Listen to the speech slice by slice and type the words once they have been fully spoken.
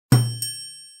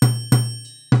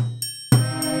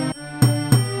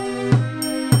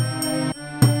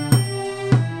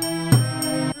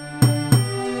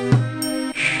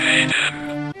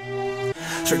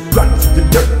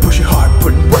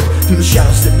through the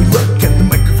shadows that we lurk and the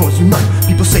microphones we murk.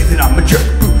 People say that I'm a jerk,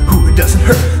 boo-hoo, it doesn't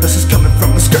hurt. This is coming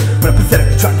from a skirt when I'm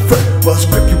pathetically trying to flirt. Well, I'll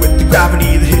grip you with the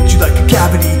gravity that hits you like a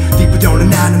cavity, deep within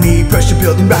anatomy, pressure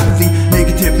building rapidly,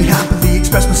 negatively, happily,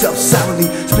 express myself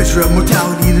sourly. It's a picture of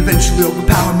mortality that eventually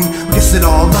overpower me. I guess it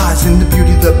all lies in the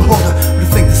beauty of the beholder, but I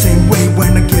think the same way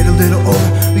when I get a little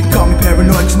older. You can call me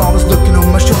paranoid cause I'm always looking over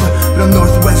my shoulder, but on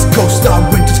north and west coast, our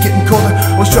winter's getting colder.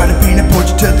 Always try to paint a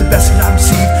portrait to the best that I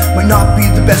receive. Might not be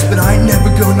the best, but I ain't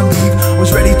never gonna leave.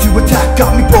 Always ready to attack,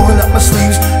 got me pulling up my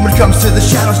sleeves. When it comes to the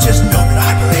shadows, just know that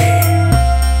I believe.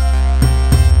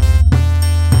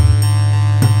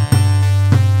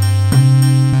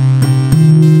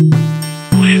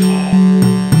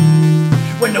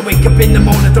 When I wake up in the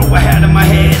morning, throw a hat on my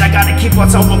head. I gotta keep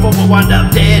what's on before I wind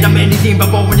up dead. I'm anything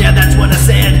but boring, yeah, that's what I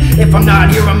said. If I'm not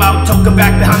here, I'm out, talking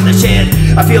back behind the shed.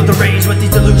 I feel the rage with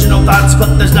these delusional thoughts,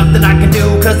 but there's nothing I can do,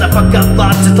 cause I fuck up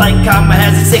lots. It's like karma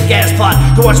has a sick ass plot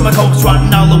to watch my hopes rot,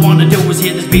 and all I wanna do is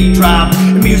hear this beat drop.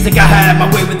 The music I have my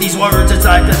way with these words. It's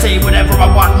like I say whatever I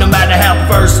want, no matter how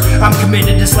perverse. I'm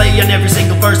committed to slaying every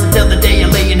single verse until the day I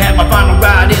lay and have my final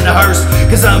ride in a hearse.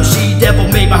 Cause I'm she-devil,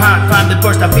 made my heart finally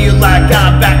burst. I feel like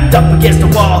I'm backed up against the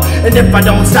wall, and if I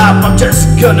don't stop, I'm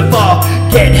just gonna fall.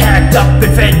 Get hacked up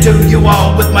and fed to you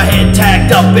all, with my head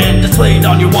tagged up and displayed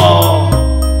on your wall.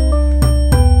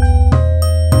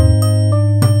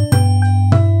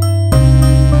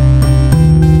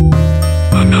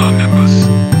 Anonymous.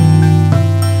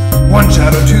 1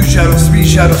 shadow, 2 shadows, 3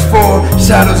 shadows, 4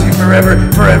 shadows here forever,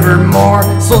 forevermore.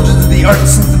 Soldiers of the art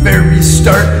since the very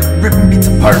start, ripping beats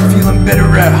apart, feeling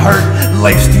bitter at heart.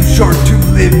 Life's too short to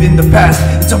live in the past.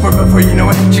 It's over before you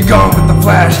know it, you're gone with the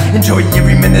flash. Enjoy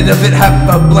every minute of it, have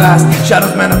a blast.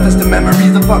 Shadows manifest the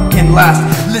memories that fucking last.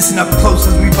 Listen up close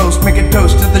as we boast, make a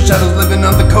toast to the shadows living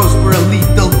on the coast. We're a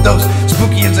lethal dose,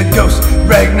 spooky as a ghost.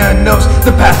 Ragnar knows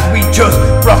the path we chose,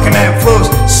 rockin' and flows,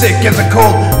 sick as a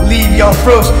cold, leave y'all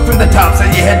froze. From the tops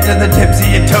of your head to the tips of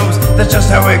your toes, that's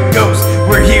just how it goes.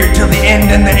 We're here till the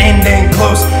end and the end ain't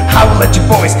close. Howl at your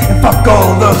boys and fuck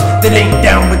all those that ain't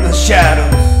down with the shadows.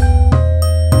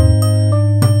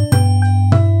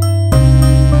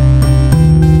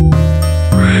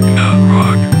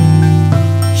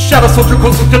 Shadow soldier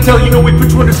close to tell you know we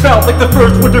put you under spell. Like the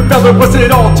first winter feller, wasn't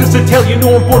it all just to tell you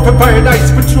know I'm born for fire and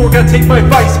ice, but you don't gotta take my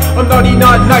advice. I'm naughty,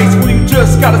 not nice, well you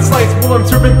just gotta slice. Well I'm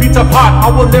serving beats up hot, I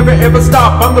will never ever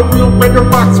stop. I'm the real render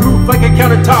rock, smooth like a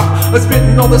countertop. I'm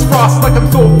spitting all this frost like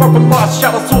I'm so far from lost.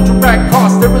 Shadow soldier rag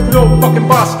cost, there is no fucking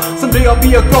boss. Someday I'll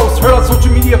be a ghost, heard on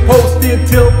social media post.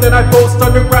 Until then I boast,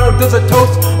 underground does a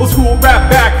toast. Old school rap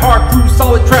back, hard crew,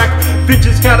 solid track.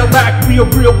 Bitches Cadillac, we a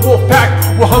real wolf pack.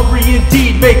 We're hungry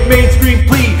indeed, make mainstream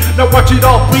plea. Now watch it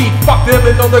all bleed, fuck them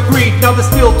and all the greed. Now there's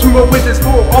still 2 more witnesses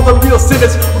for all the real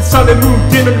sinners. When sun and moon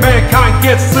dim and mankind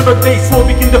gets slimmer, they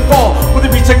slowly begin to fall when they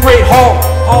reach a great hall.